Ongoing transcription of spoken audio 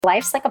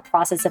Life's like a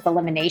process of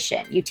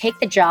elimination. You take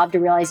the job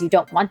to realize you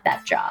don't want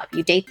that job.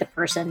 You date the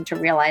person to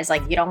realize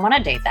like you don't want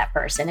to date that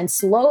person. And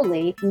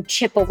slowly you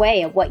chip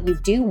away at what you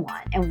do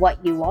want and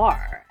what you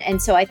are.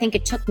 And so I think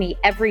it took me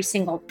every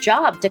single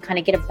job to kind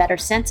of get a better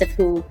sense of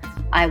who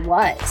I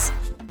was.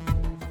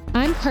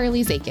 I'm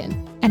Carly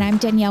Zakin. And I'm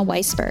Danielle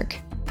Weisberg.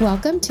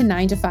 Welcome to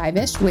 9 to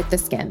 5-ish with The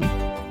Skin.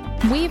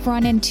 We've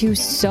run into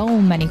so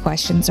many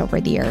questions over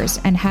the years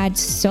and had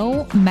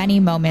so many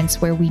moments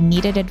where we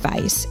needed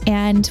advice,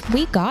 and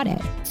we got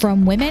it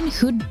from women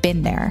who'd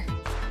been there.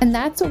 And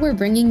that's what we're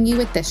bringing you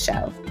with this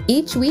show.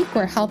 Each week,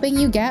 we're helping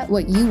you get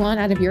what you want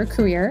out of your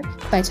career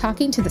by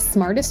talking to the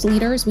smartest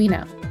leaders we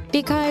know.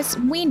 Because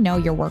we know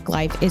your work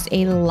life is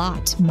a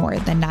lot more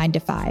than 9 to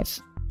 5.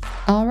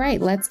 All right,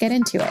 let's get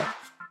into it.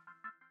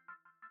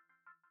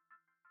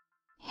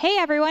 Hey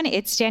everyone,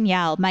 it's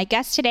Danielle. My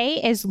guest today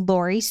is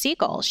Laurie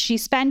Siegel. She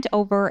spent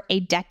over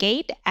a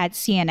decade at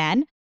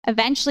CNN,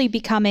 eventually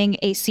becoming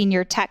a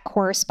senior tech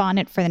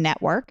correspondent for the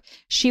network.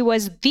 She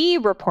was the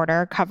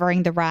reporter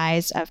covering the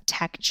rise of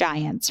tech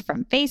giants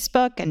from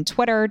Facebook and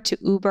Twitter to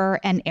Uber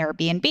and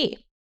Airbnb.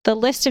 The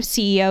list of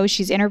CEOs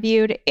she's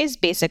interviewed is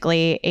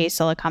basically a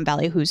Silicon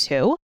Valley who's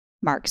who.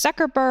 Mark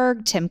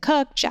Zuckerberg, Tim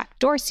Cook, Jack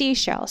Dorsey,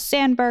 Sheryl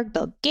Sandberg,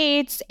 Bill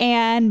Gates,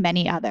 and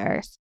many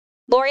others.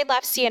 Laurie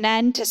left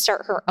CNN to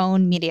start her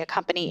own media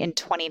company in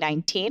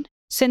 2019.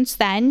 Since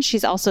then,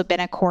 she's also been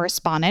a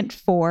correspondent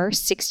for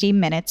 60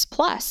 Minutes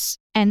Plus.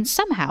 And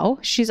somehow,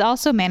 she's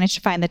also managed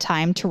to find the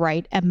time to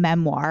write a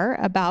memoir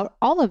about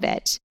all of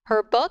it.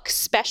 Her book,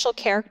 Special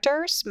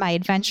Characters, My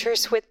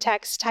Adventures with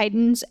Tech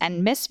Titans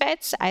and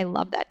Misfits, I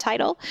love that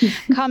title,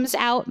 comes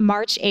out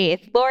March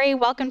 8th. Laurie,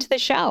 welcome to the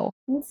show.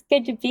 It's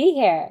good to be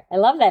here. I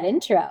love that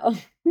intro.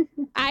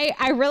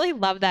 I really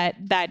love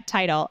that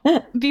title.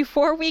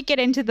 Before we get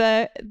into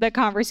the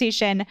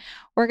conversation,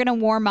 we're going to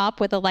warm up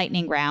with a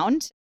lightning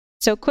round.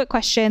 So quick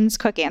questions,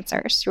 quick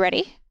answers. You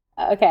ready?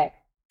 Okay.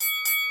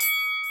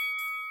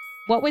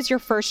 What was your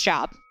first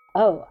job?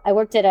 Oh, I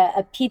worked at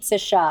a pizza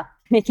shop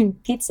making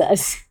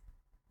pizzas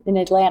in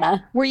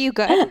Atlanta. Were you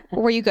good?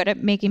 Were you good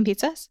at making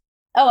pizzas?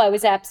 Oh, I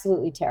was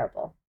absolutely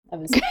terrible. I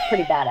was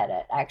pretty bad at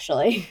it,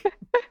 actually.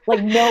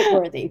 Like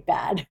noteworthy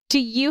bad. Do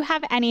you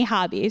have any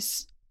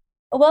hobbies?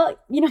 Well,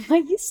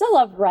 I used to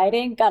love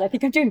writing. God, I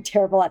think I'm doing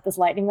terrible at this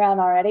lightning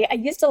round already. I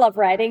used to love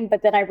writing,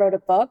 but then I wrote a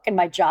book and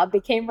my job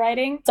became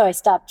writing. So I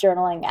stopped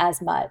journaling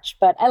as much.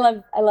 But I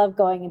love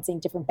going and seeing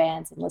different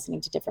bands and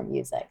listening to different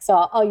music. So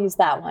I'll use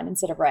that one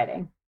instead of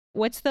writing.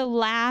 What's the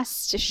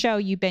last show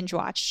you binge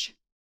watched?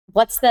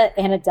 What's the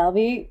Anna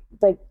Delvey,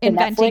 like the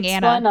Inventing Netflix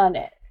Anna. one on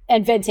it?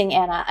 Inventing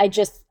Anna. I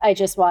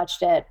just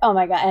watched it. Oh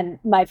my God. And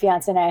my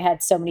fiance and I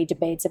had so many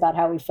debates about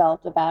how we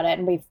felt about it.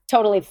 And we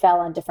totally fell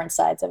on different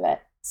sides of it.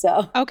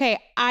 So, okay,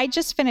 I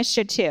just finished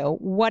it too.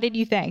 What did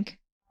you think?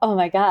 Oh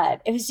my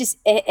God. It was just,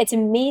 it's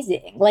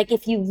amazing. Like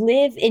if you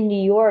live in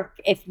New York,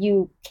 if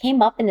you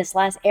came up in this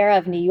last era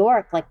of New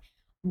York, like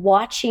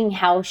watching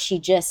how she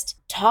just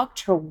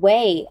talked her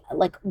way,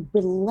 like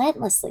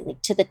relentlessly,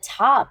 like to the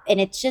top.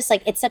 And it's just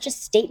like, it's such a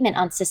statement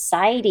on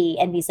society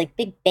and these like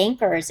big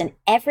bankers and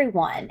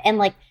everyone. And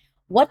like,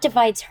 what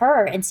divides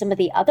her and some of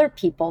the other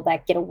people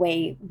that get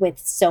away with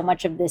so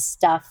much of this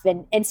stuff?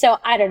 And so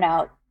I don't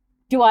know.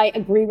 Do I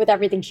agree with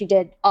everything she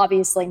did?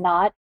 Obviously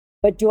not.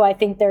 But do I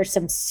think there's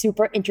some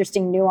super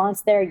interesting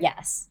nuance there?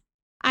 Yes.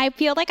 I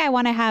feel like I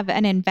want to have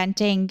an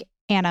Inventing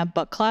Anna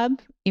book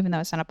club, even though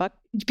it's not a book,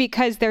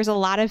 because there's a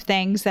lot of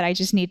things that I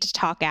just need to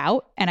talk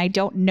out and I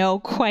don't know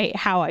quite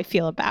how I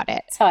feel about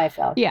it. That's how I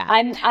felt. Yeah.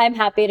 I'm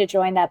happy to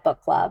join that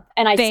book club.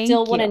 And I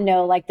still want to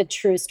know like the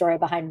true story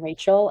behind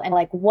Rachel and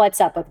like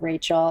what's up with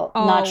Rachel.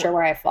 Not sure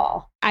where I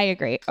fall. I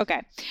agree.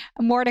 Okay.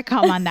 More to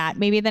come on that.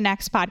 Maybe the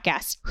next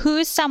podcast.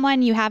 Who's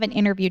someone you haven't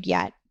interviewed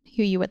yet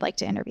who you would like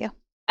to interview?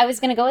 I was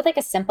going to go with like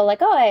a simple,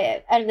 like,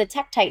 out of the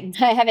tech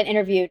titans, I haven't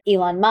interviewed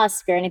Elon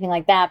Musk or anything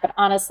like that. But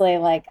honestly,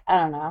 like, I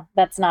don't know,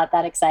 that's not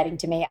that exciting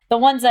to me. The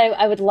ones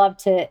I would love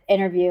to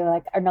interview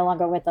like are no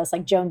longer with us,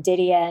 like Joan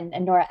Didion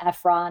and Nora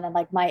Ephron and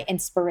like my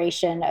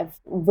inspiration of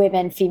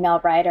women, female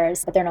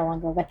writers, but they're no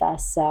longer with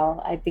us.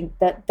 So I think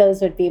that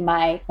those would be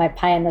my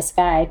pie in the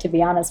sky, to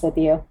be honest with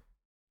you.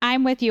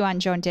 I'm with you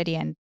on Joan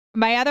Didion.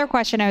 My other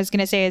question I was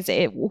going to say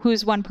is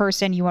who's one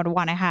person you would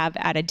want to have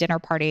at a dinner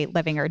party,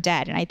 living or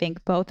dead? And I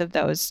think both of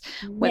those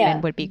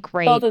women would be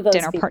great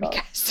dinner party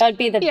guests. That would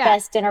be the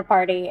best dinner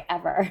party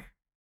ever.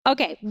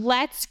 Okay,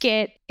 let's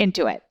get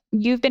into it.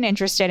 You've been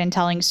interested in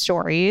telling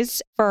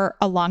stories for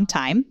a long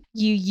time.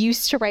 You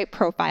used to write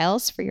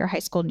profiles for your high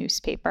school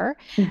newspaper.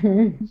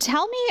 Mm-hmm.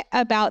 Tell me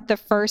about the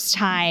first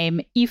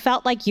time you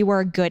felt like you were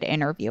a good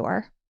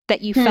interviewer,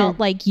 that you felt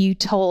like you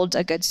told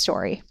a good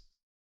story.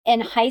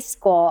 In high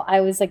school,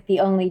 I was like the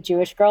only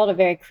Jewish girl at a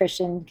very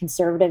Christian,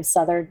 conservative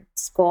Southern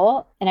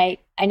school. And I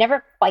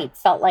never quite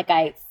felt like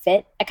I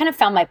fit. I kind of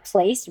found my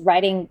place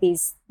writing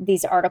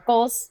these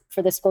articles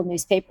for the school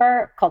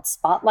newspaper called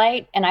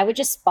Spotlight. And I would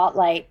just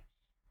spotlight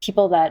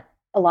people that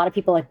a lot of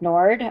people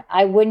ignored.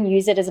 I wouldn't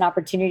use it as an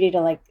opportunity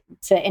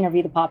to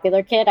interview the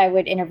popular kid. I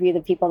would interview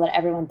the people that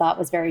everyone thought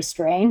was very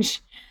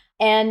strange.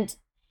 And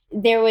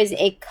there was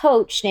a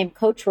coach named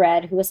Coach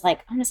Red who was like,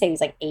 I want to say he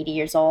was like 80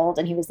 years old,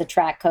 and he was the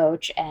track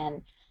coach.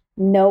 And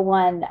no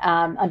one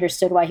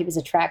understood why he was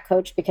a track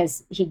coach,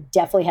 because he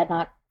definitely had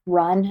not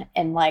run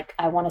in like,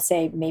 I want to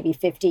say maybe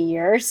 50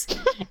 years.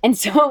 And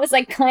so it was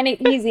like kind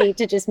of easy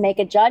to just make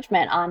a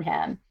judgment on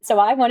him. So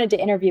I wanted to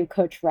interview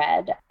Coach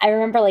Red. I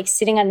remember like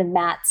sitting on the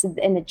mats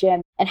in the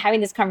gym and having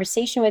this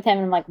conversation with him.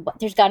 And I'm like, what?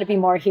 There's got to be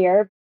more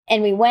here.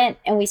 And we went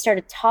and we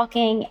started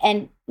talking.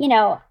 And, you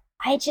know,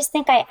 I just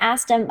think I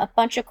asked him a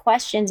bunch of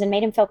questions and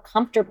made him feel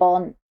comfortable.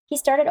 And he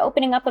started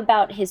opening up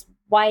about his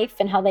wife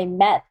and how they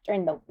met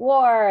during the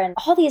war and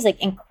all these like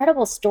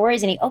incredible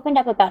stories. And he opened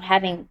up about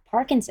having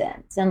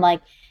Parkinson's and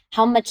like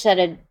how much that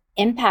had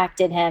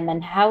impacted him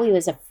and how he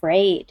was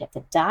afraid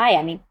to die.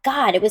 I mean,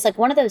 God, it was like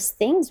one of those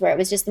things where it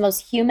was just the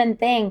most human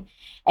thing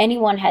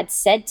anyone had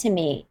said to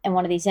me in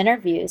one of these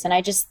interviews. And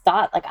I just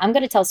thought like, I'm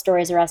going to tell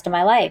stories the rest of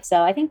my life.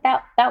 So I think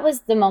that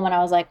was the moment I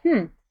was like,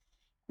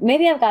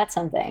 maybe I've got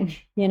something,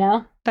 you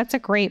know? That's a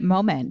great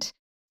moment.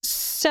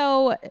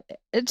 So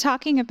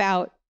talking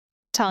about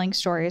telling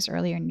stories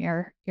earlier in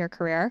your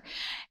career,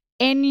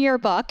 in your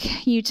book,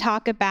 you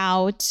talk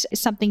about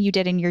something you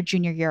did in your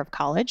junior year of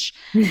college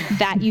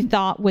that you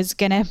thought was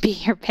going to be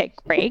your big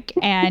break,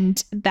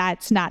 and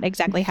that's not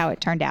exactly how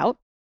it turned out.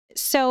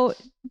 So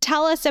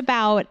tell us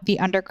about the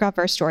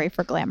undercover story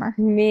for Glamour.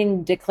 You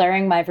mean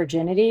declaring my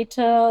virginity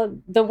to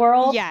the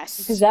world? Yes.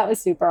 Because that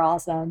was super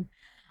awesome.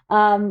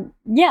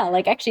 Yeah,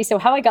 like actually, so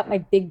how I got my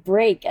big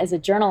break as a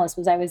journalist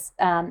was I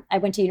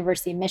went to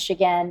University of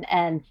Michigan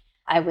and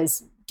I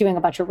was doing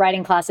a bunch of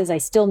writing classes. I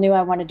still knew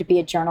I wanted to be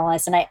a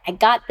journalist. And I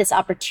got this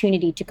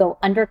opportunity to go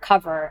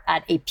undercover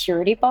at a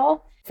purity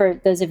ball.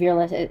 For those of your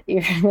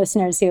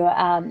listeners who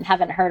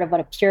haven't heard of what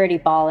a purity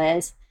ball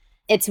is,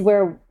 it's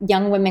where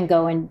young women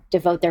go and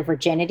devote their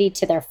virginity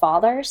to their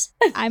fathers.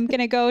 I'm going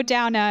to go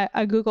down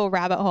a Google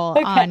rabbit hole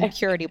on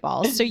purity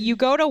balls. So you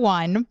go to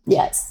one.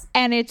 Yes.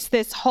 And it's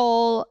this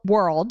whole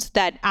world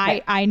that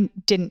I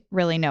didn't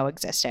really know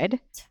existed.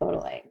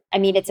 Totally. I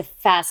mean, it's a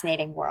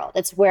fascinating world.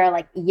 It's where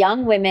like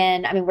young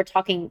women, I mean, we're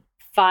talking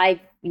 5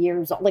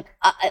 years old,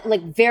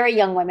 like very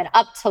young women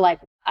up to like,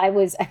 I'm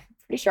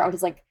pretty sure I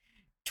was like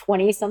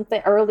 20 something,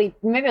 early,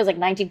 maybe I was like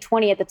 19,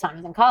 20 at the time I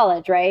was in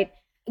college, right?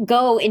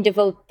 Go and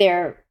devote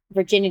their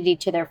virginity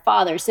to their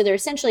father. So they're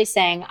essentially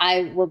saying,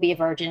 I will be a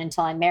virgin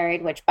until I'm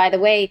married, which by the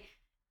way,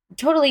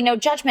 totally no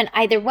judgment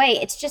either way.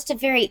 It's just a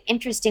very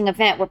interesting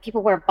event where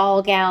people wear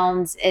ball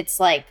gowns. It's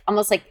like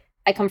almost like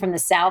I come from the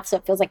South, so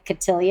it feels like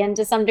cotillion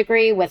to some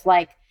degree with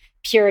like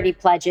purity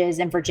pledges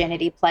and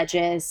virginity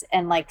pledges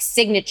and like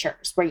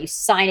signatures where you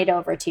sign it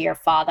over to your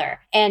father.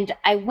 And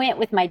I went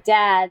with my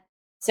dad.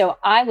 So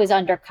I was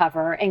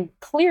undercover and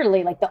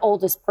clearly like the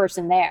oldest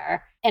person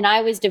there. And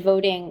I was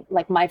devoting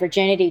like my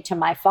virginity to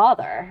my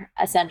father,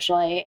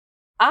 essentially.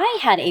 I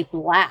had a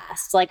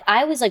blast. Like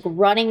I was like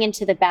running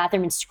into the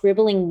bathroom and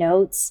scribbling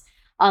notes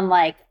on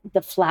like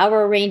the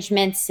flower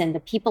arrangements and the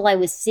people I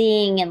was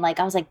seeing. And like,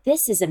 I was like,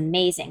 this is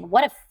amazing.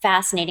 What a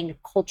fascinating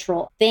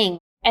cultural thing.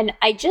 And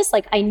I just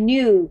like, I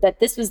knew that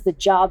this was the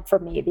job for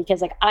me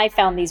because like I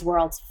found these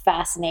worlds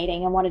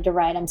fascinating and wanted to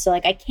write them. So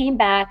like I came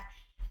back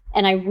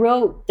and I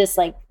wrote this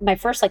like my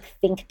first like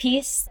think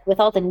piece with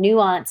all the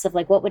nuance of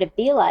like, what would it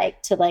be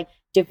like to like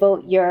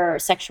devote your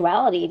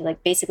sexuality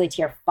like basically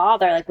to your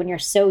father, like when you're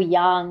so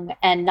young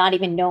and not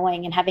even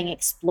knowing and having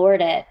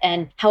explored it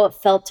and how it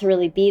felt to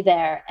really be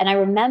there. And I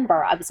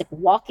remember I was like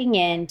walking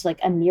into like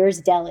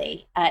Amir's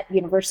Deli at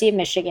University of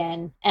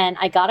Michigan and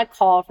I got a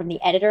call from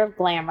the editor of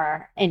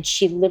Glamour and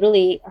she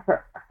literally,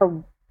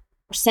 her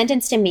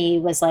sentence to me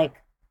was like,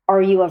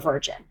 are you a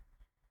virgin?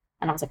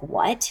 And I was like,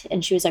 what?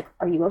 And she was like,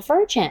 are you a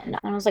virgin? And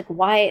I was like,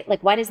 why?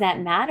 Like, why does that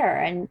matter?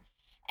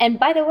 And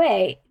by the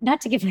way, not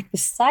to give like the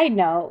side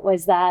note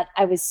was that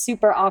I was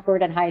super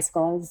awkward in high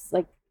school. I was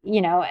like,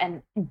 you know,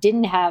 and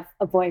didn't have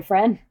a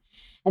boyfriend.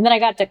 And then I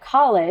got to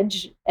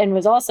college and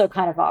was also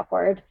kind of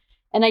awkward.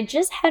 And I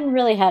just hadn't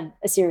really had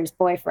a serious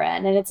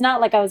boyfriend. And it's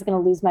not like I was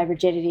going to lose my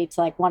virginity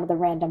to like one of the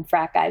random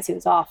frat guys who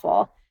was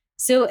awful.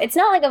 So it's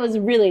not like I was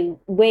really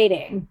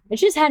waiting. It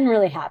just hadn't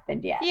really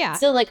happened yet. Yeah.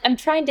 So like I'm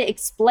trying to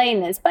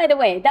explain this. By the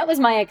way, that was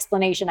my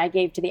explanation I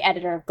gave to the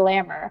editor of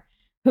Glamour,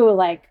 who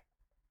like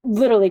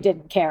literally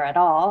didn't care at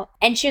all.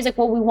 And she was like,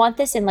 well, we want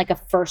this in like a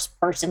first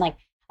person, like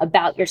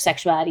about your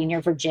sexuality and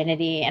your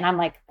virginity. And I'm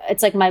like,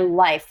 it's like my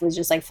life was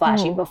just like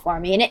flashing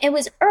before me. And it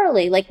was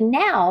early. Like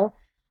now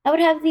I would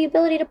have the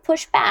ability to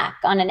push back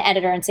on an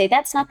editor and say,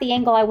 that's not the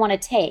angle I want to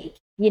take,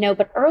 you know,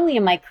 but early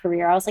in my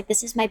career, I was like,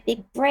 this is my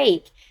big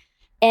break.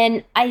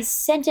 And I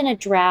sent in a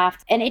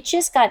draft and it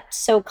just got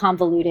so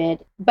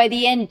convoluted. By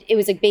the end, it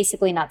was like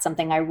basically not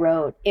something I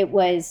wrote. It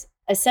was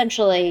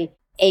essentially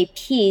a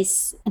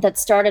piece that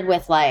started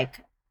with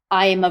like,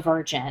 I am a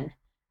virgin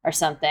or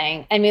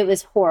something. I mean, it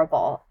was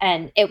horrible.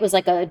 And it was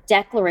like a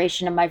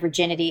declaration of my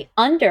virginity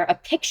under a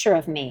picture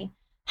of me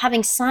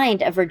having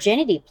signed a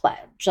virginity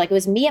pledge. Like it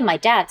was me and my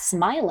dad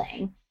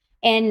smiling.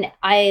 And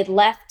I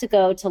left to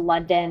go to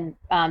London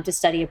to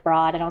study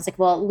abroad. And I was like,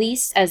 well, at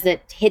least as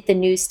it hit the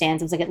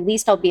newsstands, I was like, at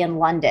least I'll be in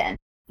London.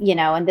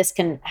 and this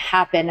can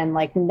happen. And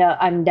like, no,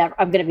 I'm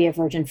going to be a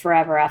virgin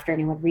forever after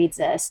anyone reads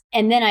this.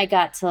 And then I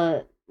got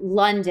to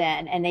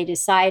London and they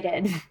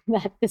decided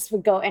that this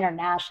would go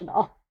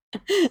international.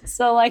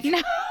 So like,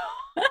 no.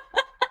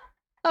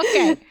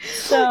 Okay.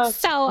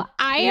 So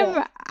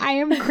I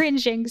am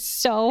cringing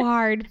so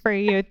hard for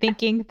you,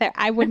 thinking that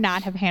I would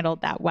not have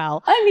handled that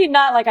well. I mean,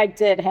 not like I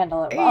did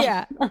handle it well.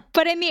 Yeah.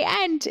 But in the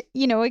end,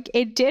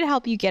 it did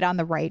help you get on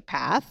the right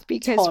path,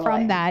 because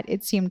from that,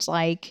 it seemed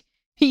like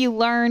you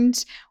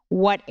learned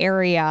what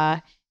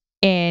area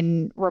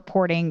in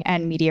reporting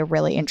and media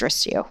really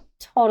interests you.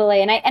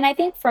 Totally. And I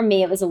think for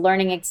me, it was a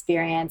learning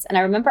experience. And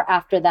I remember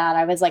after that,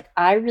 I was like,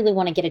 I really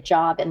want to get a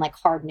job in like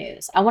hard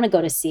news. I want to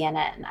go to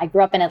CNN. I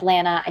grew up in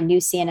Atlanta. I knew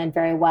CNN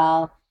very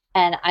well.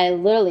 And I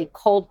literally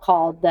cold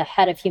called the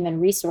head of human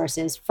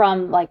resources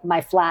from like my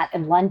flat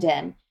in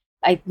London.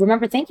 I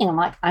remember thinking, I'm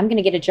like, I'm going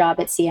to get a job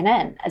at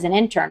CNN as an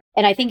intern.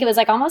 And I think it was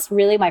like almost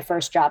really my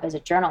first job as a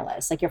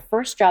journalist. Like your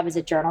first job as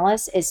a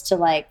journalist is to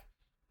like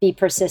be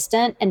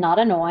persistent and not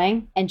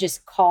annoying and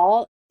just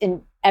call,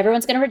 and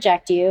everyone's going to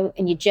reject you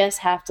and you just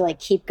have to like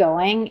keep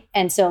going.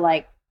 And so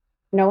like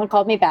no one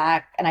called me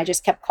back and I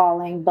just kept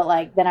calling, but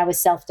like then I was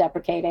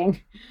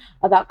self-deprecating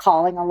about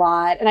calling a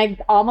lot. And I'm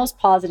almost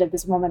positive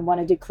this woman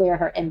wanted to clear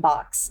her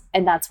inbox.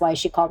 And that's why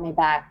she called me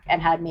back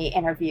and had me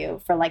interview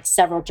for like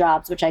several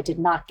jobs, which I did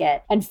not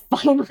get. And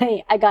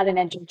finally I got an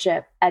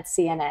internship at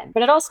CNN.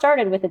 But it all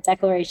started with a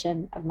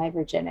declaration of my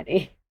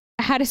virginity.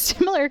 I had a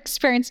similar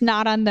experience,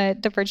 not on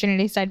the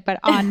virginity side, but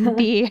on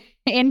the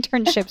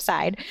internship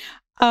side,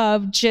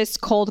 of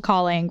just cold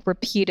calling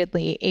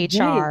repeatedly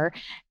HR. Right.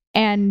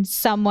 And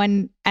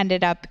someone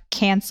ended up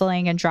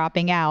canceling and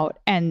dropping out.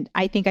 And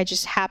I think I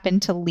just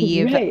happened to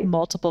leave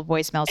multiple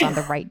voicemails on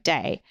the right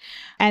day.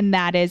 And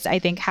that is, I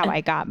think, how I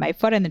got my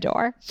foot in the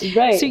door.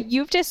 Right. So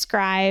you've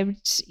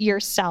described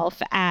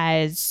yourself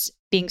as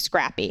being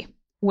scrappy,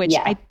 which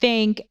I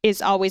think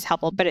is always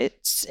helpful, but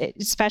it's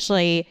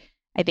especially,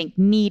 I think,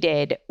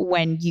 needed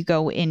when you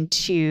go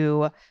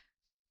into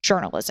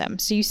journalism.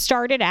 So you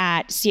started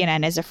at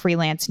CNN as a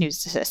freelance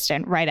news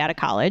assistant right out of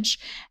college,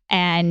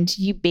 and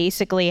you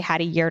basically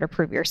had a year to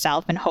prove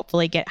yourself and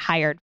hopefully get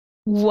hired.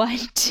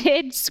 What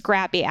did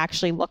scrappy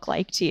actually look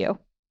like to you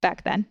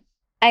back then?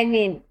 I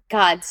mean,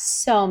 God,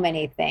 so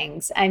many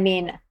things. I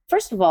mean,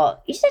 first of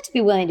all, you just have to be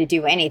willing to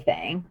do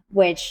anything,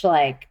 which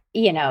like,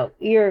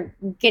 you're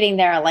getting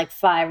there at like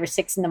 5 or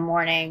 6 in the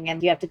morning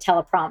and you have to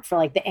teleprompt for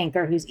like the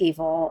anchor who's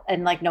evil.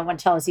 And like, no one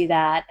tells you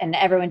that. And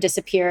everyone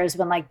disappears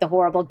when like the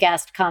horrible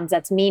guest comes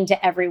that's mean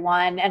to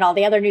everyone. And all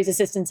the other news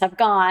assistants have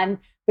gone,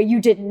 but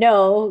you didn't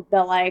know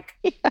that like,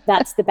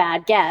 that's the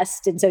bad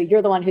guest. And so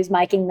you're the one who's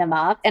miking them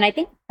up. And I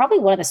think probably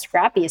one of the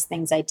scrappiest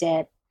things I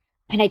did,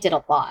 and I did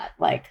a lot,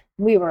 like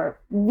we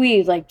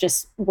like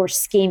just were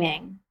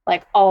scheming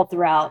like all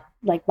throughout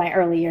like my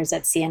early years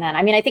at CNN.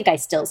 I mean, I think I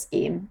still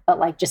scheme, but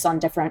like just on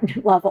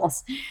different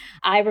levels.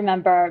 I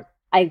remember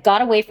I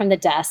got away from the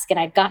desk and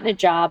I'd gotten a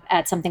job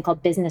at something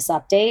called Business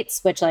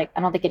Updates, which like, I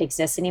don't think it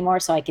exists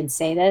anymore. So I can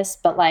say this,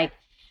 but like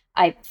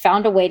I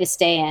found a way to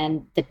stay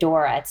in the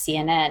door at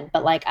CNN,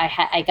 but like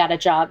I got a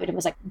job and it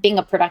was like being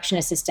a production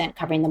assistant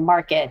covering the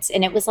markets.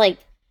 And it was like,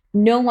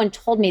 no one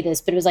told me this,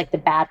 but it was like the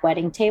bad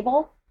wedding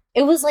table.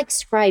 It was like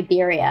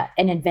Scriberia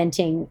and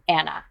inventing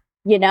Anna,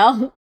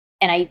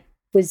 and I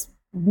was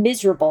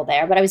miserable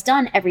there, but I was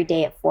done every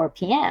day at 4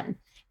 p.m.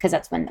 because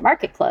that's when the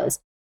market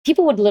closed.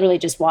 People would literally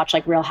just watch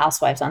like Real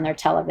Housewives on their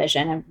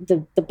television.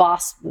 And the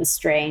boss was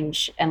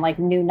strange and like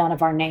knew none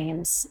of our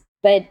names.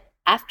 But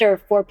after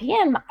 4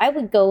 p.m., I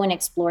would go and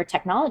explore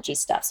technology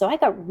stuff. So I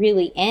got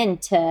really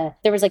into,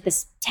 there was like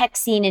this tech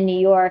scene in New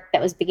York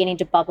that was beginning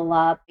to bubble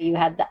up. You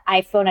had the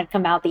iPhone had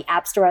come out, the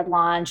App Store had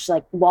launched,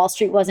 like Wall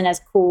Street wasn't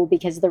as cool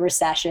because of the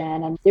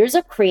recession. And there's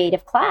a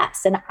creative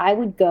class. And I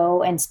would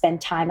go and spend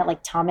time at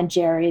like Tom and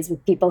Jerry's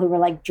with people who were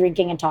like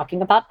drinking and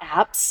talking about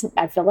apps.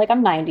 I feel like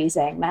I'm 90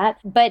 saying that.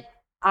 But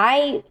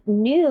I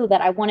knew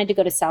that I wanted to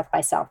go to South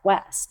by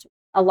Southwest.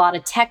 A lot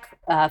of tech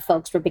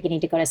folks were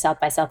beginning to go to South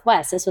by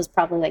Southwest. This was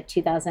probably like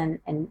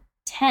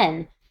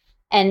 2010.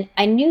 And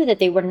I knew that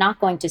they were not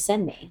going to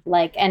send me.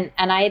 Like, and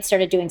I had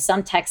started doing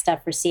some tech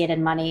stuff for CNN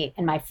Money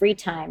in my free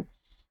time.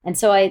 And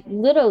so I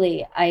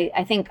literally,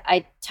 I think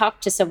I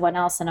talked to someone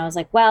else and I was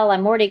like, well,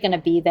 I'm already going to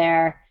be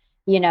there,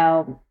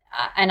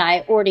 and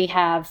I already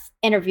have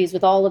interviews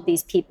with all of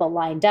these people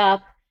lined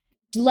up.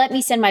 Let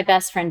me send my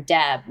best friend,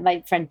 Deb.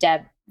 My friend,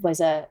 Deb, was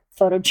a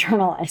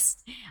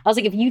photojournalist. I was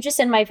like, if you just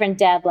send my friend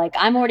Deb, like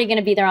I'm already going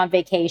to be there on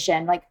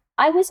vacation. Like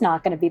I was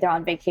not going to be there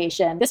on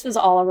vacation. This was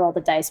all a roll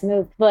the dice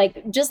move.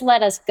 Like just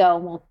let us go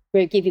and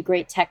we'll give you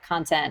great tech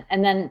content.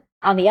 And then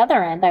on the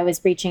other end, I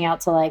was reaching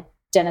out to like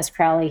Dennis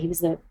Crowley. He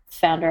was the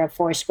founder of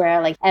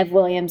Foursquare, like Ev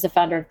Williams, the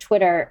founder of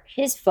Twitter,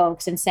 his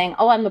folks, and saying,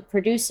 oh, I'm a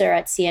producer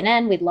at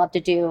CNN. We'd love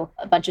to do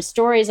a bunch of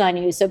stories on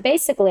you. So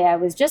basically I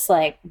was just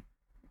like,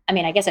 I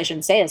mean, I guess I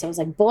shouldn't say this. I was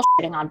like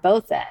bullshitting on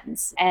both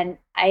ends. And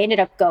I ended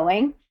up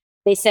going.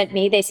 They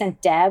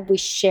sent Deb. We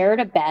shared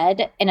a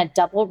bed in a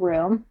double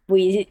room.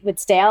 We would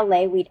stay out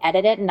late. We'd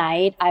edit at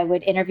night. I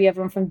would interview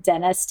everyone from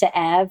Dennis to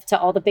Ev to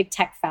all the big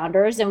tech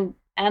founders. And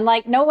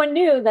like, no one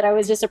knew that I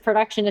was just a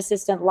production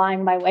assistant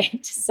lying my way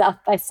to South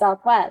by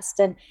Southwest.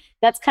 And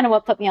that's kind of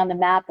what put me on the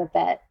map a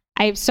bit.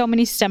 I have so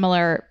many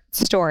similar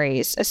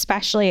stories,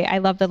 especially I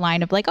love the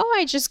line of like, oh,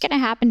 I just gonna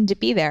happen to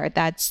be there.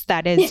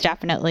 That is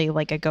definitely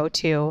like a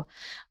go-to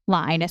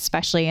line,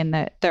 especially in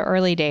the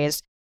early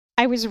days.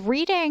 I was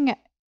reading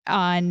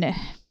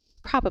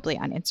probably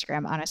on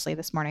Instagram, honestly,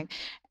 this morning,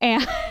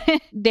 and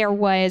there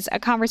was a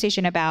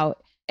conversation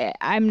about,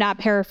 I'm not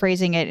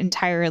paraphrasing it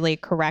entirely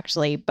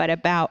correctly, but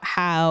about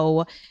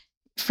how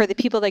for the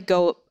people that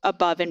go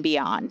above and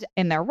beyond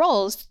in their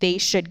roles, they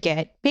should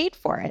get paid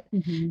for it.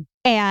 Mm-hmm.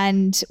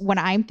 And when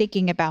I'm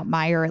thinking about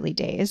my early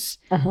days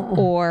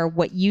or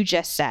what you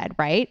just said,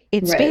 right?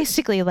 It's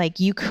basically like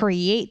you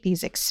create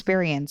these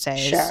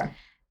experiences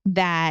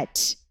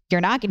that you're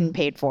not getting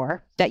paid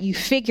for, that you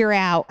figure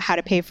out how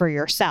to pay for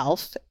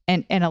yourself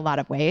in a lot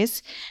of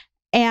ways.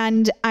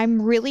 And I'm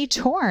really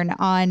torn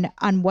on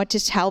what to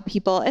tell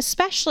people,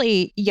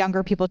 especially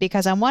younger people,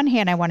 because on one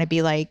hand, I want to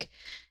be like,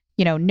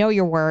 know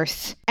your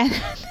worth. And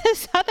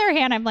this other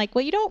hand, I'm like,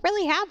 well, you don't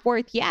really have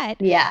worth yet.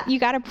 Yeah. You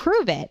got to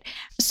prove it.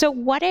 So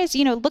what is,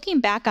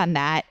 looking back on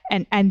that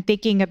and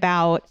thinking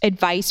about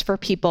advice for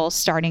people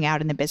starting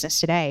out in the business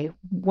today,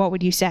 what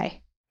would you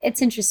say?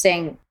 It's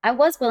interesting. I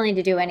was willing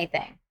to do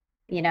anything,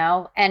 and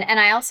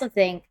I also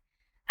think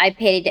I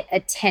paid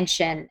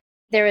attention.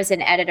 There was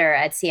an editor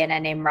at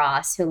CNN named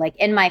Ross who, like,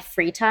 in my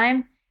free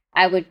time,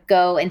 I would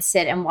go and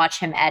sit and watch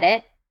him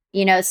edit.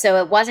 So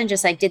it wasn't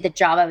just I did the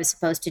job I was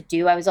supposed to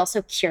do. I was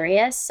also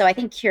curious. So I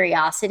think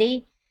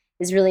curiosity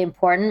is really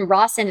important.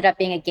 Ross ended up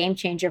being a game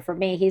changer for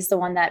me. He's the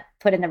one that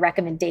put in the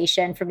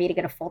recommendation for me to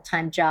get a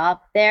full-time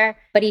job there,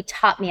 but he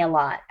taught me a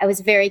lot. I was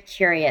very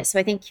curious. So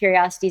I think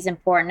curiosity is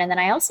important. And then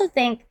I also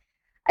think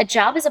a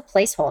job is a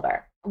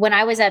placeholder. When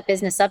I was at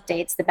Business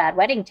Updates, the Bad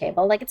Wedding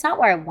Table, like, it's not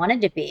where I wanted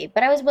to be,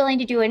 but I was willing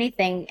to do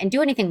anything and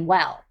do anything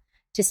well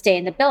to stay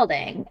in the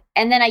building.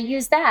 And then I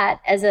used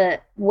that as a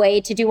way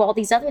to do all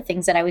these other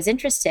things that I was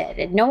interested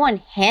in. No one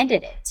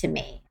handed it to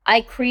me.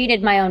 I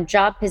created my own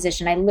job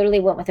position. I literally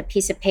went with a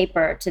piece of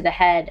paper to the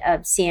head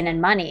of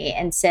CNN Money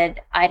and said,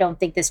 I don't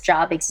think this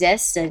job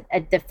exists.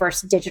 The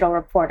first digital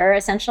reporter,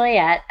 essentially,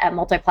 at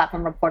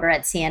multi-platform reporter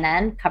at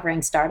CNN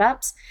covering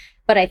startups,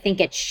 but I think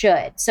it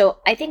should. So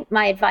I think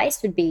my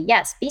advice would be,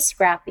 yes, be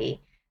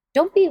scrappy.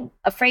 Don't be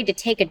afraid to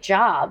take a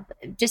job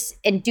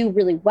and do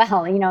really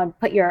well, and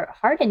put your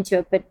heart into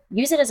it, but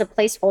use it as a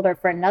placeholder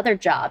for another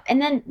job.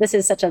 And then this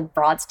is such a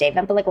broad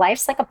statement, but like,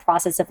 life's like a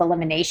process of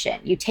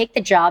elimination. You take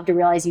the job to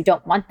realize you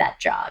don't want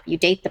that job. You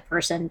date the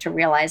person to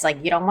realize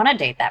like you don't want to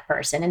date that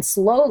person. And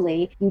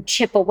slowly you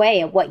chip away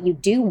at what you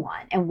do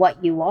want and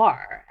what you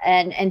are.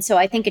 And so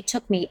I think it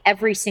took me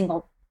every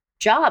single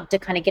job to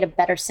kind of get a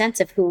better sense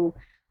of who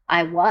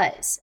I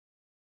was.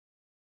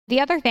 The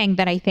other thing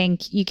that I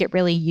think you get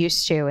really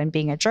used to in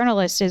being a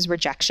journalist is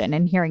rejection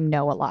and hearing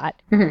no a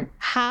lot. Mm-hmm.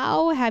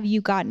 How have you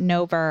gotten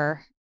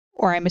over,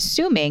 or I'm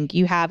assuming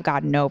you have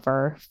gotten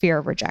over, fear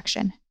of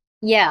rejection?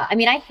 Yeah. I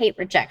mean, I hate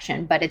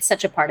rejection, but it's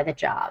such a part of the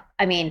job.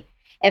 I mean,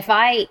 if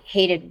I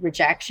hated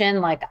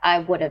rejection, like, I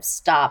would have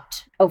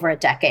stopped over a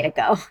decade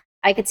ago.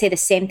 I could say the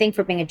same thing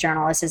for being a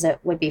journalist as it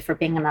would be for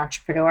being an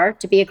entrepreneur.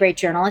 To be a great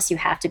journalist, you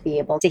have to be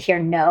able to hear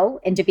no.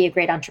 And to be a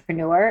great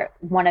entrepreneur,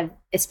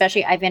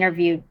 especially I've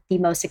interviewed the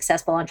most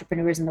successful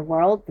entrepreneurs in the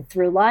world. The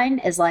through line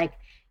is like,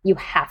 you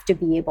have to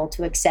be able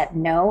to accept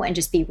no and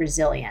just be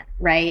resilient,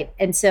 right?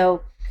 And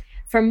so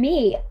for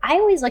me, I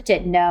always looked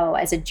at no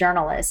as a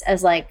journalist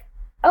as like,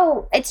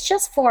 oh, it's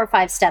just 4 or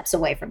 5 steps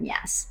away from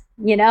yes.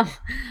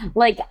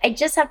 Like, I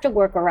just have to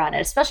work around it,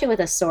 especially with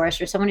a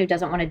source or someone who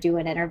doesn't want to do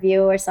an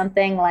interview or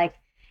something. Like,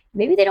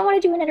 maybe they don't want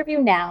to do an interview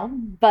now,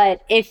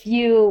 but if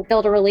you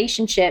build a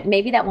relationship,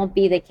 maybe that won't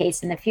be the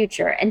case in the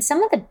future. And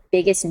some of the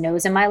biggest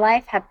no's in my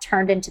life have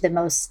turned into the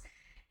most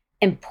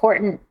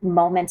important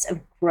moments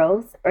of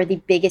growth or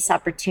the biggest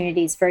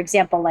opportunities. For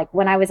example, like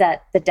when I was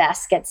at the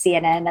desk at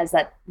CNN as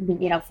that,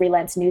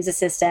 freelance news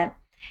assistant,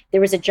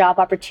 there was a job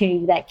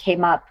opportunity that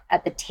came up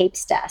at the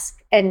tapes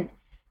desk. And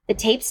the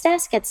tapes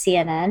desk at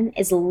CNN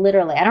is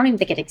literally, I don't even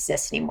think it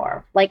exists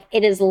anymore. Like,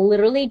 it is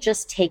literally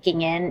just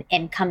taking in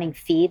incoming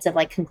feeds of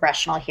like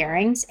congressional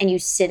hearings, and you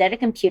sit at a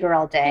computer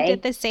all day. I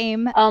did the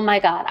same. Oh my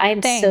God. I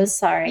am so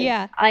sorry.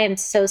 Yeah. I am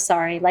so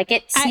sorry. Like,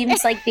 it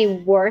seems like the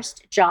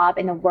worst job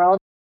in the world,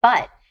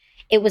 but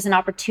it was an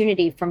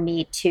opportunity for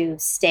me to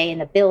stay in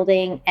the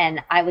building.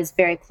 And I was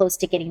very close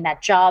to getting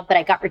that job, but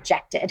I got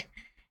rejected.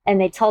 And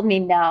they told me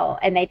no.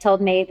 And they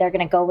told me they're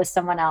going to go with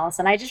someone else.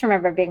 And I just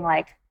remember being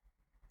like,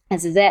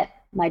 this is it.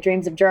 My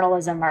dreams of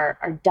journalism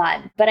are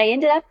done. But I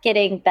ended up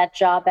getting that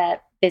job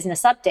at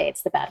Business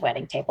Updates, the Bad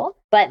Wedding Table.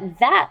 But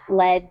that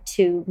led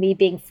to me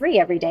being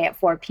free every day at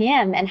 4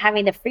 p.m. and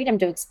having the freedom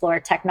to explore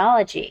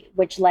technology,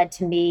 which led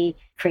to me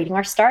creating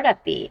our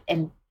startup beat,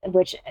 and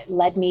which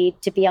led me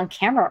to be on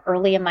camera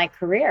early in my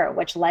career,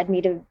 which led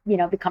me to,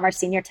 become our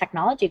senior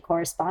technology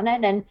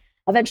correspondent. And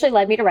eventually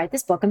led me to write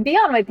this book and be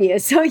on with you.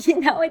 So,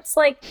 it's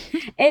like,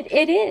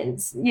 it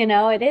is,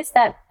 it is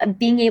that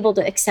being able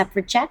to accept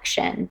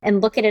rejection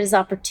and look at it as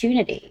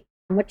opportunity,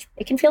 which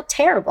it can feel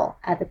terrible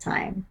at the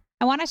time.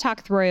 I want to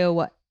talk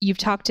through, you've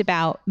talked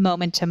about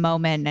moment to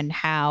moment and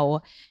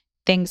how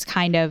things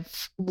kind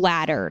of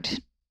laddered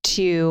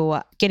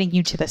to getting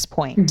you to this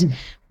point. Mm-hmm.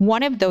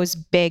 One of those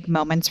big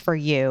moments for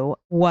you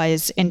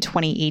was in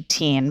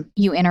 2018.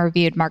 You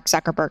interviewed Mark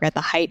Zuckerberg at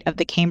the height of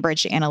the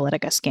Cambridge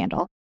Analytica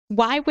scandal.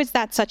 Why was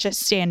that such a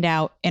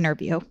standout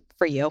interview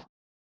for you?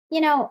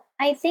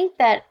 I think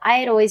that I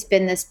had always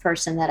been this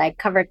person that I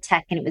covered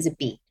tech and it was a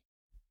beat,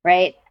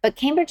 right? But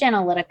Cambridge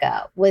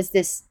Analytica was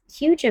this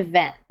huge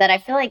event that I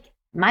feel like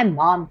my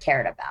mom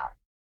cared about.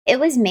 It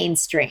was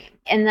mainstream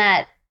in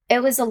that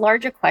it was a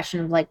larger question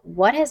of like,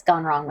 what has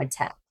gone wrong with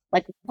tech?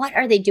 Like, what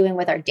are they doing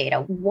with our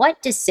data?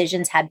 What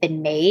decisions have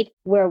been made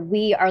where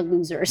we are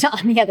losers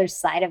on the other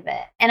side of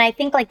it? And I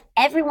think like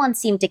everyone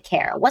seemed to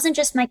care. It wasn't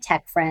just my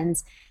tech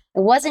friends. It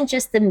wasn't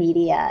just the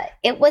media.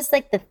 It was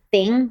like the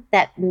thing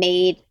that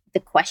made the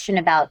question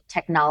about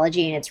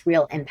technology and its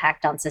real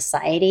impact on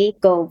society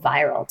go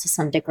viral to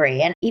some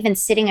degree. And even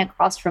sitting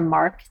across from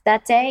Mark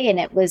that day, and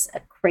it was a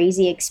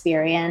crazy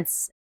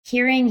experience,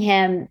 hearing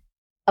him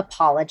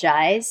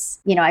apologize.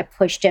 I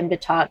pushed him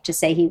to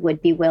say he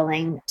would be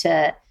willing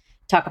to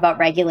talk about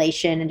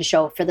regulation and to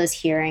show up for those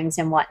hearings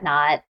and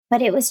whatnot.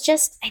 But it was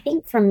just, I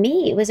think for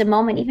me, it was a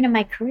moment, even in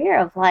my career,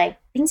 of like,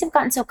 things have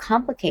gotten so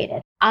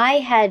complicated. I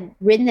had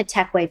ridden the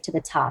tech wave to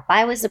the top.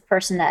 I was the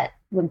person that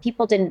when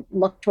people didn't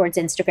look towards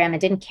Instagram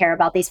and didn't care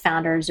about these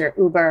founders or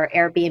Uber,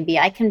 Airbnb,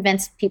 I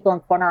convinced people in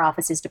corner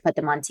offices to put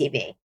them on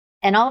TV.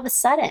 And all of a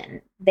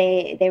sudden,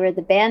 they were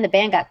the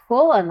band got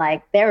cool, and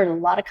like there were a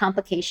lot of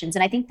complications.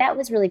 And I think that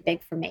was really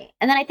big for me.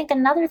 And then I think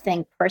another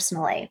thing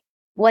personally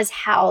was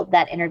how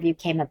that interview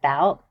came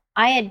about.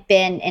 I had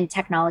been in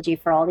technology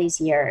for all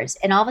these years,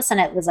 and all of a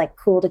sudden it was like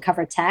cool to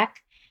cover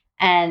tech.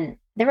 And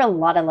there were a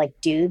lot of like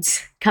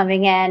dudes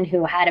coming in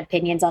who had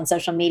opinions on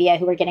social media,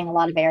 who were getting a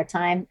lot of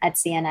airtime at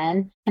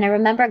CNN. And I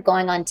remember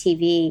going on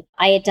TV,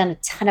 I had done a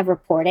ton of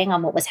reporting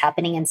on what was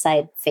happening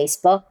inside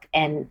Facebook.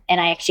 And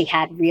I actually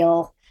had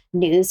real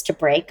news to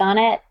break on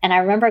it. And I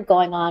remember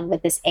going on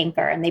with this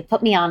anchor, and they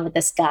put me on with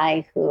this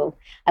guy who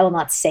I will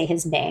not say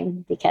his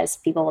name because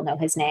people will know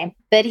his name,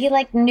 but he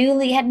like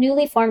had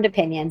newly formed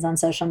opinions on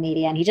social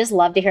media, and he just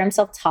loved to hear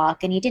himself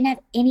talk, and he didn't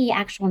have any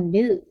actual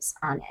news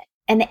on it.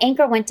 And the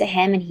anchor went to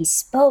him and he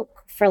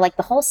spoke for like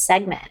the whole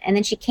segment. And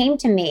then she came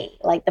to me,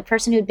 like the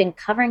person who'd been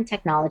covering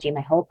technology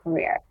my whole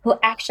career, who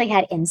actually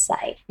had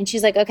insight. And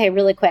she's like, okay,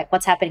 really quick,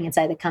 what's happening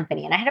inside the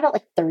company? And I had about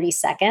like 30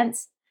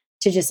 seconds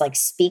to just like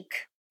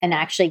speak and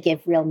actually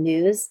give real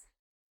news.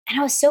 And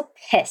I was so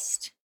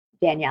pissed,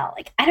 Danielle.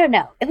 Like, I don't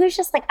know. It was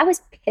just like, I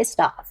was pissed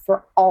off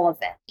for all of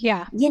it.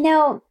 Yeah.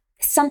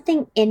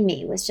 Something in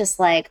me was just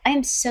like, I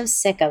am so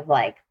sick of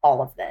like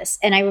all of this.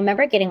 And I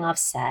remember getting off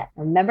set.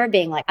 I remember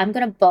being like, I'm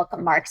going to book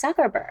Mark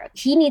Zuckerberg.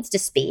 He needs to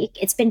speak.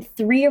 It's been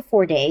 3 or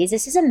 4 days.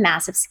 This is a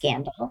massive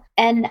scandal.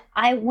 And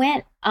I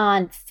went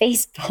on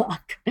Facebook,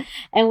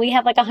 and we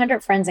have like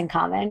 100 friends in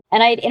common.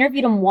 And I had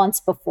interviewed him once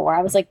before.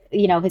 I was like,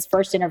 his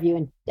first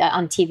interview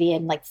on TV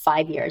in like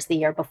 5 years, the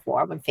year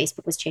before, when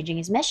Facebook was changing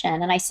his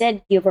mission. And I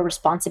said, you have a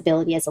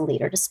responsibility as a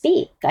leader to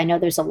speak. I know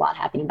there's a lot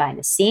happening behind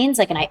the scenes.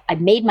 Like, and I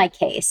made my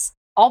case,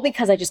 all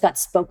because I just got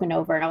spoken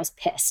over and I was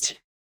pissed.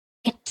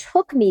 It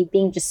took me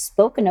being just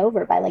spoken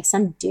over by like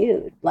some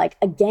dude, like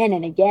again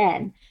and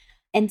again.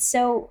 And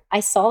so I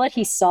saw that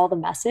he saw the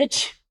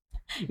message.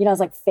 It was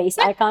like face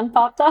icon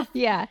popped up.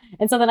 Yeah.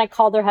 And so then I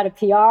called their head of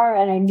PR,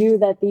 and I knew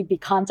that they'd be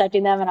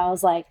contacting them. And I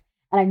was like,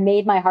 and I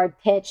made my hard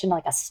pitch, and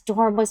like a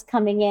storm was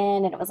coming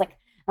in, and it was like,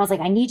 I was like,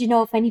 I need to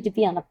know if I need to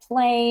be on a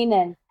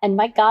plane. And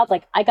my God,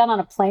 like I got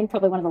on a plane,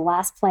 probably one of the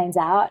last planes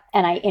out,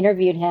 and I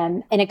interviewed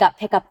him, and it got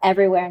picked up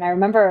everywhere. And I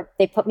remember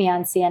they put me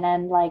on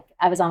CNN, like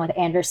I was on with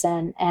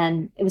Anderson,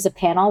 and it was a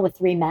panel with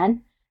 3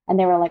 men, and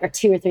they were like, or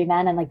 2 or 3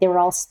 men, and like they were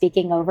all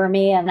speaking over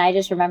me. And I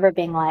just remember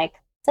being like,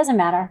 doesn't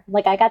matter.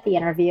 Like, I got the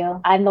interview.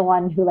 I'm the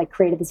one who like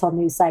created this whole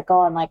news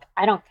cycle, and like,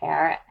 I don't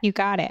care. You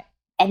got it.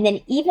 And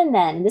then even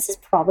then, this is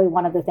probably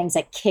one of the things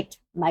that kicked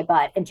my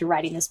butt into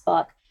writing this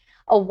book.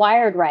 A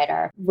Wired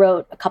writer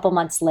wrote a couple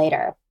months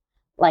later,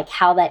 like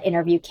how that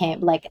interview came,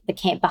 like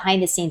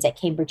behind the scenes at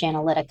Cambridge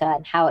Analytica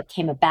and how it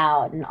came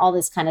about and all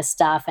this kind of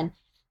stuff.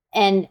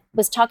 And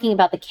was talking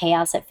about the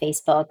chaos at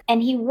Facebook.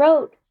 And he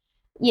wrote,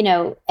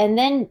 and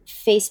then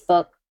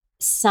Facebook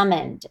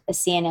summoned a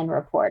CNN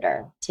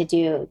reporter to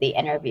do the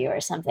interview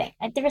or something.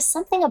 And there was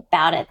something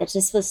about it that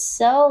just was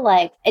so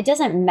like, it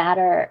doesn't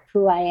matter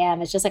who I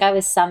am. It's just like I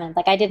was summoned.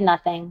 Like I did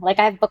nothing. Like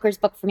I have Booker's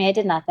book for me. I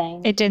did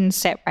nothing. It didn't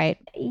sit right.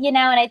 And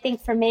I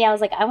think for me, I was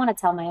like, I want to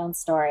tell my own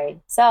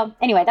story. So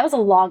anyway, that was a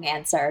long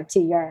answer to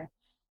your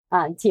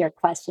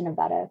question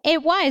about it.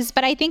 It was,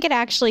 but I think it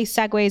actually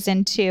segues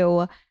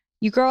into,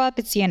 you grow up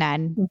at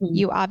CNN. Mm-hmm.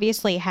 You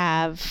obviously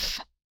have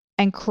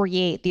and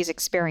create these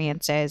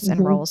experiences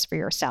and roles for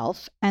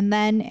yourself. And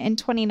then in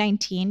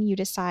 2019, you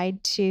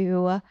decide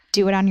to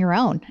do it on your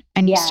own,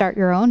 and you start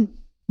your own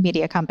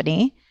media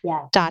company.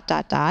 Yeah. ...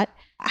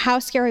 How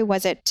scary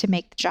was it to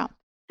make the jump?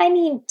 I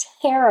mean,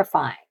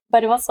 terrifying.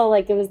 But also,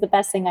 like, it was the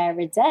best thing I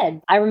ever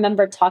did. I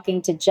remember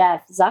talking to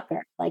Jeff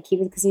Zucker, like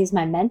because he was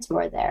my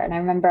mentor there. And I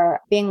remember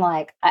being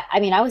like, I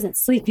mean, I wasn't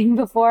sleeping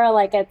before.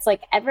 Like, it's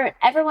like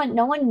everyone,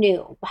 no one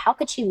knew. How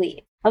could she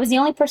leave? I was the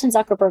only person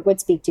Zuckerberg would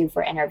speak to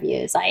for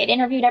interviews. I had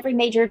interviewed every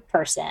major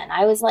person.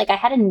 I was like, I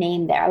had a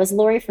name there. I was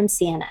Lori from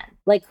CNN.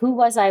 Like, who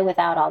was I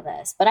without all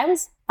this? But I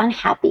was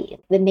unhappy.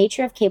 The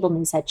nature of cable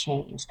news had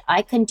changed.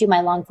 I couldn't do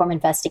my long form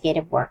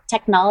investigative work.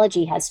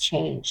 Technology has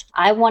changed.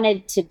 I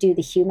wanted to do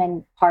the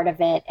human part of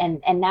it.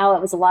 And now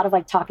it was a lot of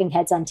like talking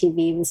heads on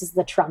TV. This is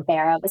the Trump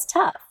era. It was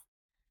tough.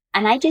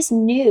 And I just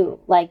knew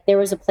like there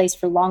was a place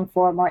for long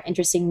form, more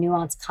interesting,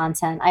 nuanced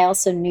content. I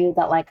also knew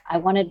that like I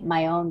wanted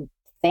my own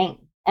thing.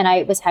 And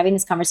I was having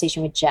this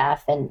conversation with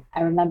Jeff, and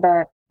I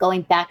remember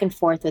going back and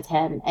forth with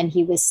him, and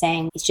he was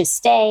saying, "Let's just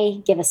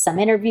stay, give us some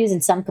interviews in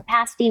some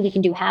capacity. We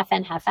can do half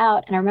in, half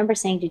out." And I remember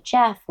saying to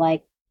Jeff,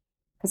 like,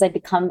 because I'd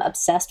become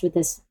obsessed with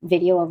this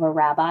video of a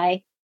rabbi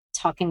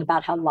talking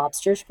about how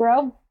lobsters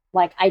grow.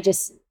 Like,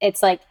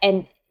 it's like,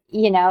 and,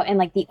 you know, and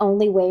like the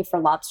only way for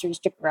lobsters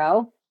to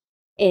grow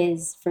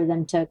is for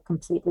them to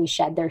completely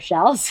shed their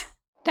shells.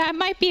 That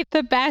might be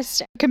the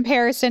best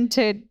comparison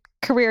to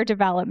career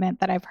development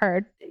that I've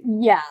heard.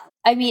 Yeah.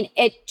 I mean,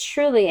 it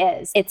truly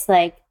is. It's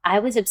like, I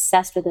was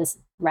obsessed with this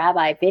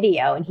rabbi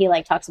video, and he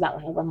like talks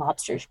about when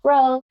lobsters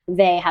grow,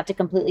 they have to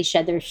completely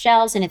shed their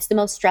shells, and it's the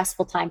most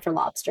stressful time for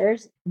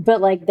lobsters,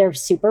 but like they're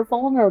super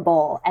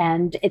vulnerable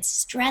and it's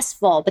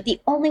stressful, but the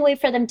only way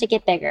for them to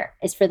get bigger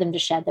is for them to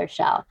shed their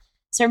shell.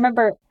 So I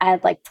remember I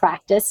had like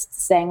practiced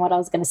saying what I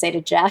was going to say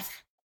to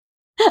Jeff.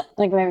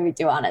 Like, maybe be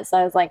too honest.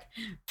 I was like,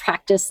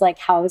 practice like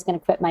how I was going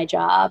to quit my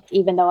job,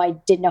 even though I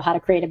didn't know how to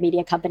create a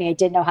media company. I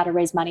didn't know how to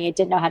raise money. I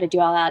didn't know how to do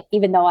all that,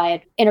 even though I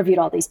had interviewed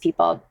all these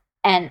people.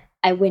 And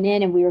I went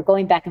in and we were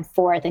going back and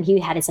forth, and he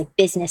had his like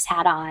business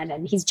hat on,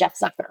 and he's Jeff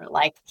Zucker,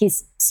 like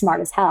he's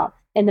smart as hell.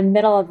 In the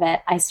middle of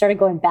it, I started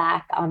going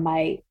back on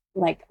my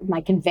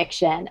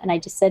conviction. And I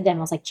just said to him,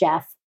 I was like,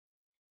 Jeff,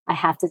 I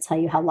have to tell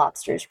you how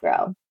lobsters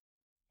grow.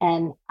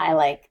 And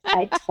I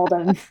told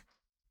him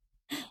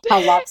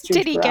how lobsters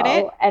Did he grow, get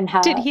it? And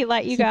how did he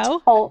let you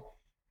go?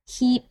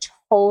 He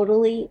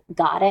totally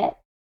got it.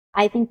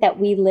 I think that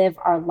we live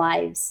our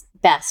lives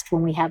best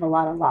when we have a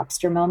lot of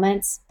lobster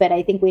moments, but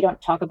I think we don't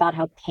talk about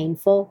how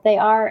painful they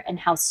are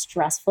and how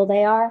stressful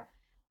they are.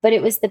 But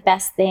it was the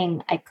best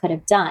thing I could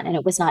have done, and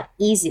it was not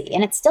easy,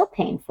 and it's still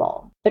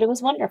painful, but it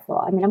was wonderful.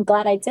 I mean, I'm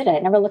glad I did it. I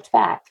never looked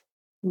back,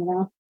 you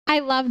know? I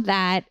love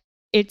that.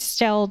 It's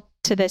still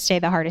to this day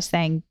the hardest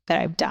thing that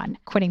I've done,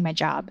 quitting my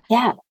job.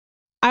 Yeah.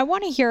 I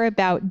want to hear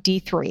about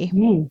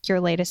D3,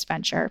 your latest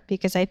venture,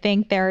 because I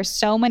think there are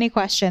so many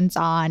questions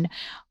on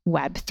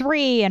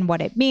Web3 and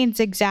what it means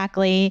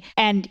exactly.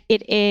 And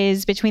it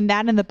is between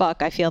that and the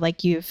book, I feel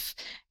like you've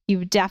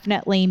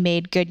definitely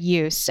made good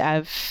use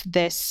of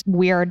this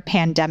weird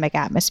pandemic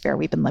atmosphere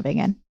we've been living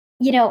in.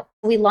 You know,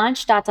 we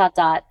launched ...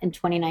 in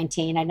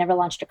 2019. I never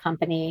launched a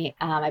company.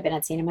 I've been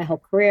at CNN my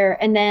whole career.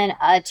 And then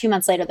 2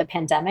 months later, the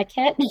pandemic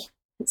hit.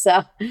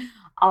 So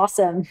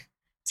awesome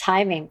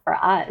timing for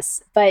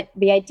us. But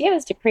the idea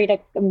was to create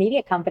a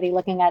media company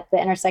looking at the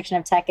intersection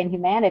of tech and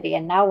humanity.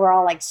 And now we're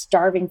all like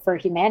starving for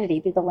humanity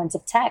through the lens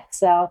of tech.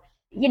 So,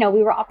 you know,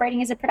 we were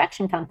operating as a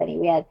production company.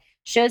 We had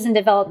shows in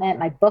development.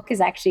 My book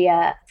is actually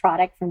a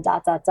product from ...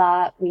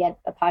 We had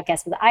a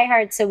podcast with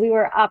iHeart. So we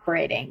were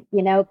operating,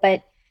 you know,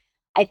 but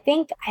I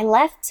think I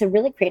left to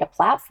really create a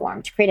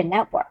platform, to create a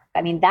network.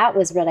 I mean, that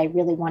was what I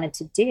really wanted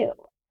to do.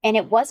 And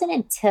it wasn't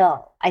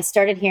until I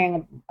started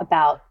hearing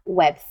about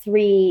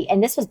Web3,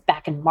 and this was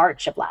back in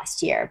March of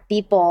last year.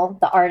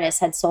 Beeple, the artist,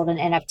 had sold an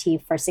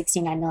NFT for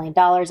 $69 million.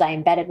 I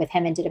embedded with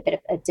him and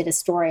did a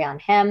story on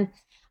him.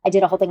 I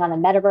did a whole thing on the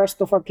metaverse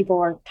before people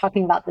were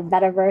talking about the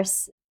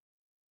metaverse.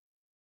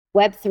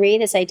 Web3,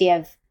 this idea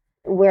of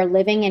we're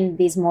living in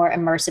these more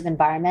immersive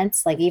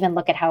environments. Like, even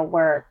look at how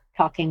we're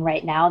talking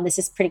right now. And this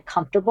is pretty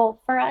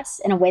comfortable for us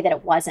in a way that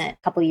it wasn't a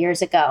couple of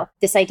years ago.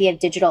 This idea of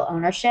digital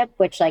ownership,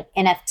 which like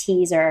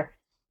NFTs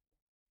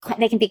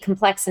they can be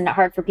complex and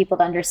hard for people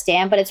to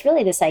understand, but it's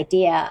really this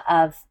idea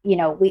of, you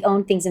know, we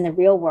own things in the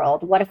real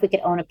world. What if we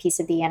could own a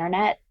piece of the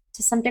internet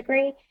to some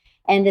degree?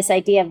 And this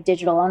idea of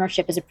digital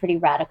ownership is a pretty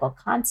radical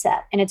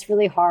concept, and it's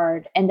really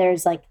hard. And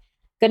there's like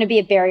going to be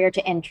a barrier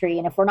to entry.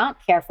 And if we're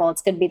not careful,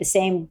 it's going to be the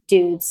same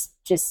dudes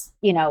just,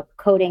 you know,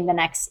 coding the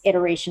next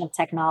iteration of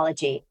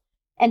technology.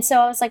 And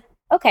so I was like,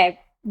 okay,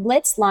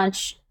 let's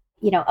launch,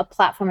 you know, a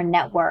platform and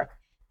network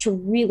to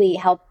really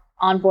help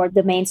onboard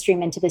the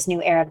mainstream into this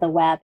new era of the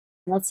web.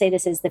 And let's say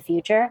this is the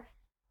future.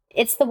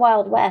 It's the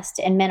Wild West,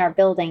 and men are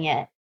building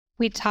it.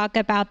 We talk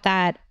about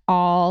that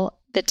all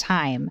the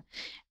time.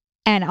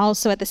 And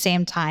also at the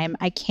same time,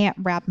 I can't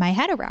wrap my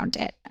head around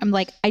it. I'm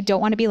like, I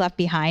don't want to be left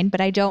behind, but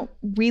I don't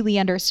really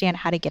understand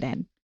how to get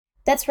in.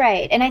 That's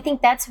right. And I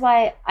think that's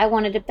why I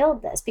wanted to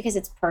build this, because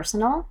it's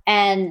personal.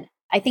 And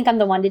I think I'm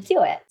the one to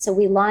do it. So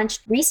we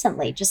launched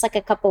recently, just like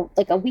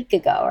a week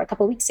ago or a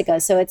couple weeks ago.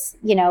 So it's,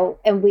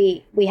 and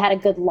we had a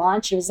good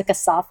launch. It was like a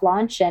soft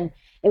launch, and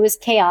it was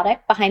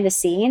chaotic behind the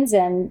scenes.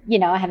 And,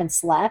 I haven't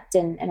slept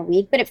in a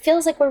week, but it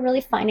feels like we're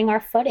really finding our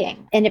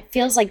footing. And it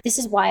feels like this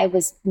is why I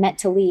was meant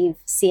to leave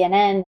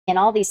CNN and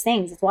all these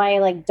things. It's why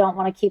I don't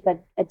want to keep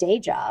a day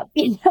job,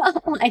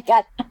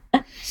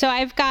 So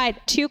I've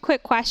got 2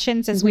 quick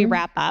questions as we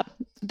wrap up.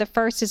 The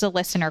first is a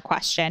listener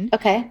question.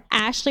 Okay.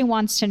 Ashley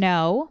wants to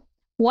know,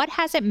 what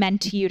has it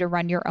meant to you to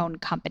run your own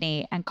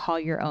company and call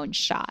your own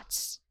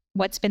shots?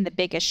 What's been the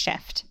biggest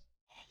shift?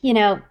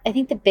 I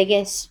think the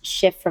biggest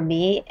shift for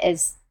me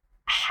is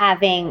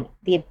having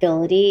the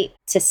ability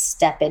to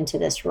step into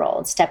this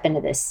role, step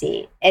into this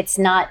seat. It's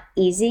not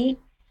easy,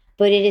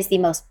 but it is the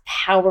most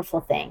powerful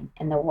thing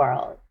in the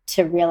world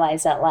to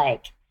realize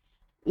that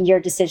your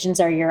decisions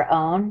are your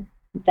own,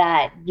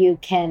 that you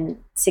can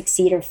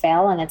succeed or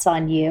fail and it's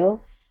on you.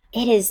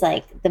 It is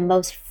the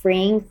most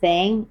freeing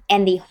thing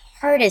and the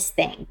hardest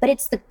thing, but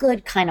it's the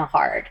good kind of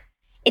hard.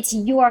 It's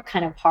your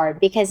kind of hard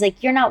because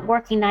you're not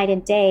working night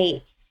and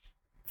day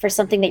for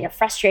something that you're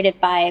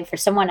frustrated by for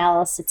someone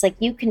else. It's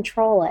you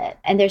control it.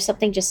 And there's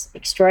something just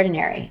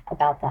extraordinary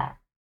about that.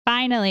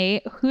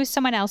 Finally, who's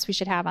someone else we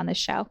should have on this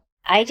show?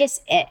 I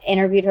just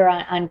interviewed her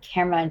on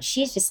camera, and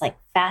she's just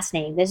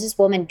fascinating. There's this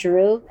woman,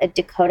 Drew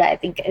Dakota, I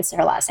think is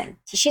her last name.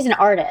 She's an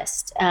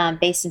artist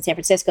based in San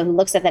Francisco who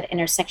looks at that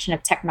intersection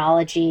of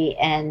technology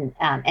and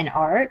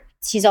art.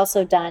 She's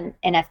also done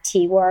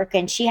NFT work,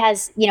 and she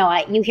has,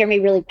 you hear me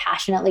really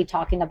passionately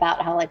talking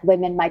about how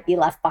women might be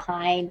left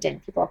behind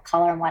and people of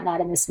color and whatnot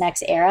in this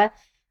next era.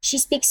 She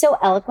speaks so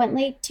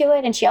eloquently to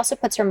it, and she also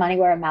puts her money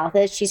where her mouth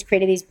is. She's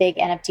created these big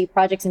NFT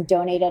projects and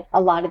donated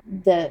a lot of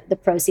the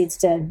proceeds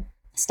to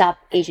Stop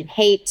Asian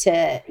Hate,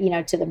 to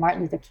the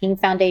Martin Luther King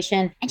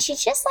Foundation. And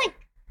she's just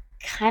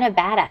kind of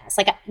badass.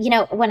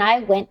 When I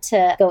went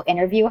to go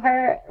interview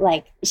her,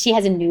 she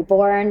has a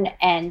newborn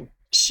and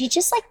she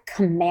just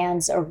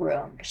commands a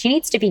room. She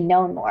needs to be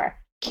known more.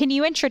 Can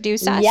you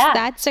introduce us? Yeah.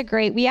 That's a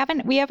great, we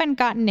haven't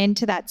gotten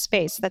into that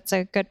space. That's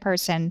a good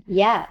person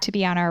to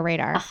be on our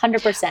radar.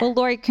 100%. Well,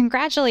 Lori,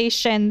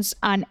 congratulations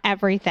on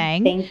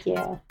everything. Thank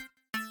you.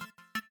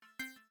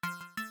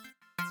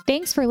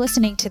 Thanks for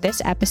listening to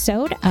this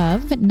episode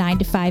of 9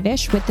 to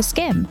 5-ish with The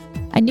Skimm.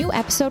 A new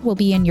episode will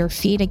be in your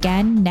feed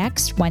again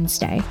next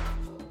Wednesday.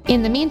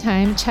 In the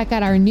meantime, check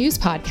out our news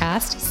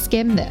podcast,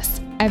 Skimm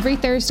This. Every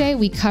Thursday,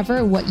 we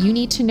cover what you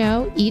need to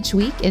know each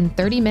week in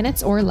 30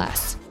 minutes or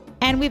less.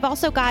 And we've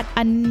also got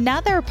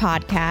another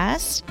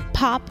podcast,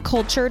 Pop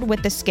Cultured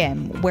with The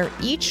Skimm, where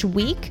each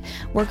week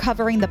we're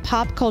covering the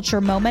pop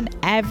culture moment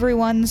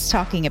everyone's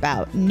talking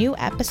about. New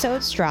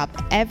episodes drop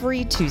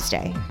every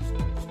Tuesday.